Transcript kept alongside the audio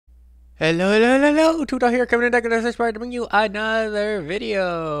Hello, Tuto here, coming in back to to bring you another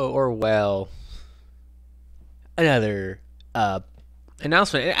video, or well, another,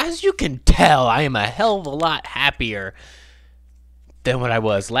 announcement. And as you can tell, I am a hell of a lot happier than what I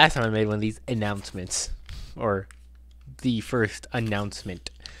was last time I made one of these announcements, or the first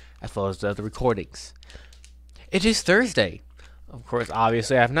announcement, as well as the other recordings. It is Thursday. Of course,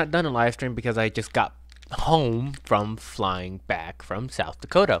 obviously, I have not done a live stream because I just got home from flying back from South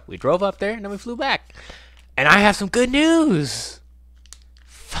Dakota. We drove up there and then we flew back. And I have some good news.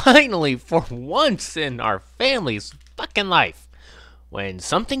 Finally, for once in our family's fucking life, when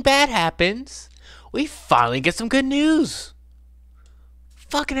something bad happens, we finally get some good news.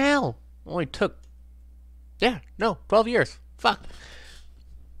 Fucking hell. Only took, 12 years. Fuck.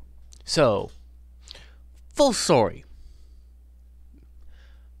 So, full story.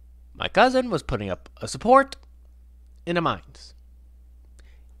 My cousin was putting up a support in the mines.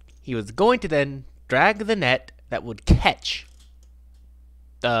 He was going to then drag the net that would catch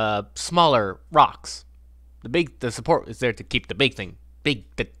the smaller rocks. The support is there to keep the big thing, the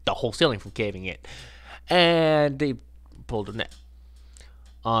whole ceiling from caving in. And they pulled the net.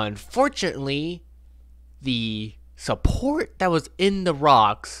 Unfortunately, the support that was in the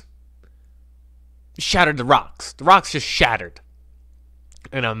rocks shattered the rocks. The rocks just shattered.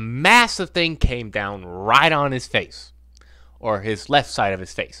 And a massive thing came down right on his face. Or his left side of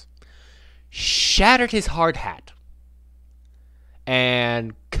his face. Shattered his hard hat.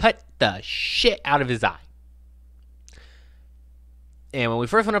 And cut the shit out of his eye. And when we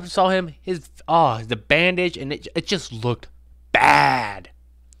first went up and saw him, the bandage, and it just looked bad.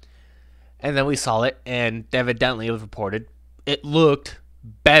 And then we saw it, and evidently it was reported, it looked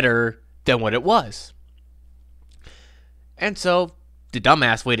better than what it was. And so the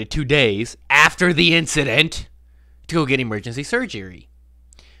dumbass waited 2 days after the incident to go get emergency surgery.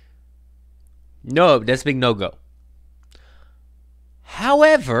 No, that's a big no-go.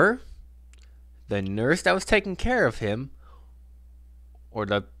 However, the nurse that was taking care of him, or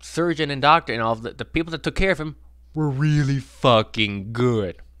the surgeon and doctor and all of the people that took care of him, were really fucking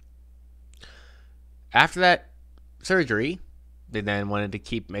good. After that surgery, they then wanted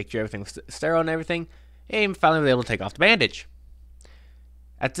to make sure everything was sterile and everything, and finally were able to take off the bandage.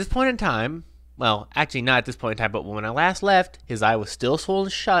 At this point in time, well, actually not at this point in time, but when I last left, his eye was still swollen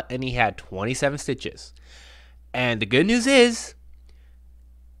shut and he had 27 stitches. And the good news is,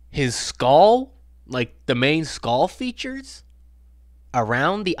 his skull, like the main skull features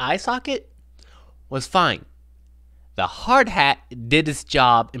around the eye socket, was fine. The hard hat did its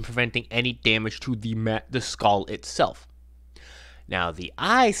job in preventing any damage to the skull itself. Now, the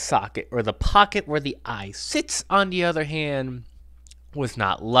eye socket, or the pocket where the eye sits, on the other hand, was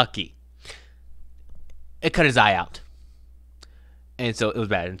not lucky. It cut his eye out. And so it was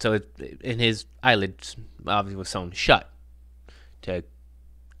bad. And so his eyelid obviously was sewn shut to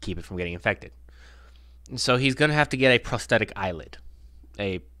keep it from getting infected. And so he's going to have to get a prosthetic eyelid.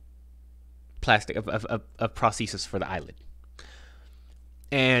 A plastic, a prosthesis for the eyelid.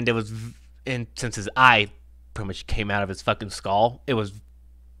 And since his eye pretty much came out of his fucking skull,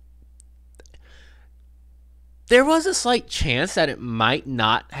 there was a slight chance that it might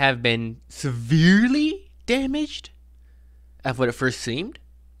not have been severely damaged as what it first seemed.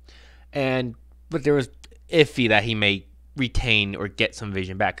 But there was iffy that he may retain or get some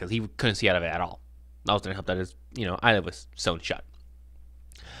vision back because he couldn't see out of it at all. I was going to hope that his eyelid was sewn shut.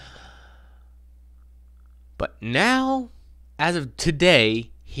 But now, as of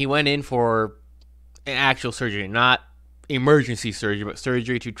today, he went in for an actual surgery, not emergency surgery, but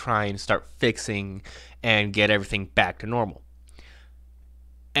surgery to try and start fixing and get everything back to normal.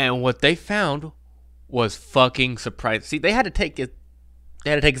 And what they found was fucking surprising. See, they had to take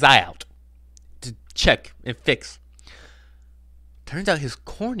his eye out to check and fix. Turns out his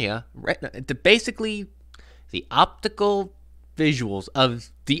cornea, basically the optical visuals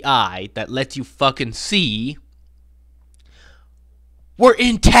of the eye that lets you fucking see, were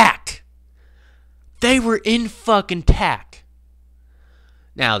intact. They were in fucking tact.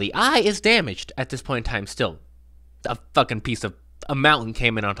 Now, the eye is damaged at this point in time still. A mountain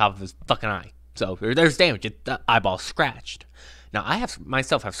came in on top of his fucking eye. So, there's damage. The eyeball's scratched. Now, I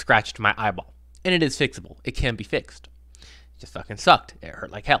myself have scratched my eyeball. And it is fixable. It can be fixed. It just fucking sucked. It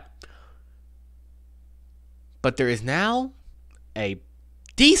hurt like hell. But there is now a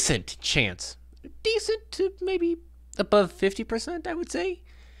decent chance. Decent to maybe above 50%, I would say.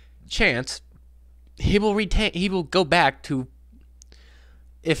 Chance. He will go back to,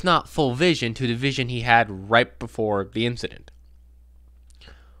 if not full vision, to the vision he had right before the incident.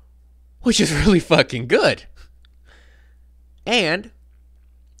 Which is really fucking good. And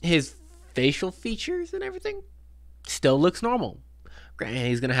his facial features and everything still looks normal. Granted,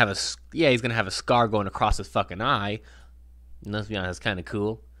 he's gonna have a scar going across his fucking eye. And let's be honest, it's kind of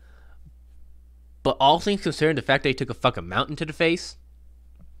cool. But all things considered, the fact that he took a fucking mountain to the face,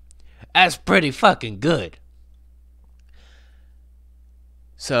 that's pretty fucking good.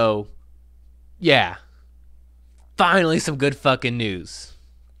 So, yeah. Finally some good fucking news.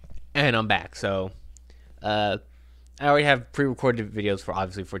 And I'm back. So, I already have pre-recorded videos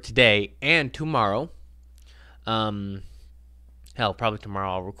for today and tomorrow. Hell, probably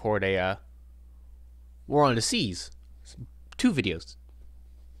tomorrow I'll record a War on the Seas. 2 videos.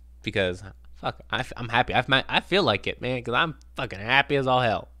 Because, fuck, I'm happy. I feel like it, man, because I'm fucking happy as all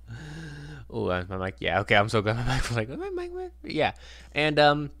hell. Oh, I'm like, yeah, okay, I'm so glad my mic was like, yeah.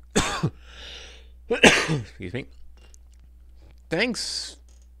 And, excuse me. Thanks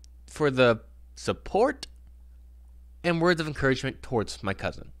for the support and words of encouragement towards my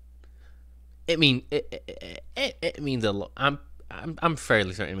cousin. It means a lot. I'm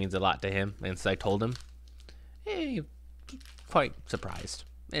fairly certain it means a lot to him, and since I told him, he's quite surprised,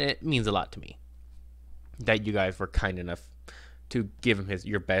 and it means a lot to me that you guys were kind enough to give him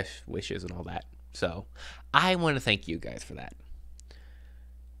your best wishes and all that. So I want to thank you guys for that.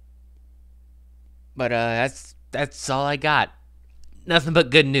 But that's all I got. Nothing but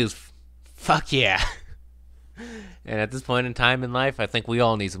good news. Fuck yeah. And at this point in time in life, I think we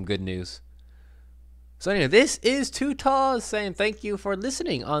all need some good news. So anyway, this is Two Taws saying thank you for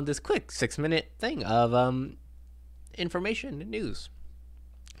listening on this quick 6-minute thing of information and news.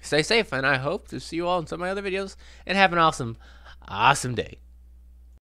 Stay safe, and I hope to see you all in some of my other videos, and have an awesome day.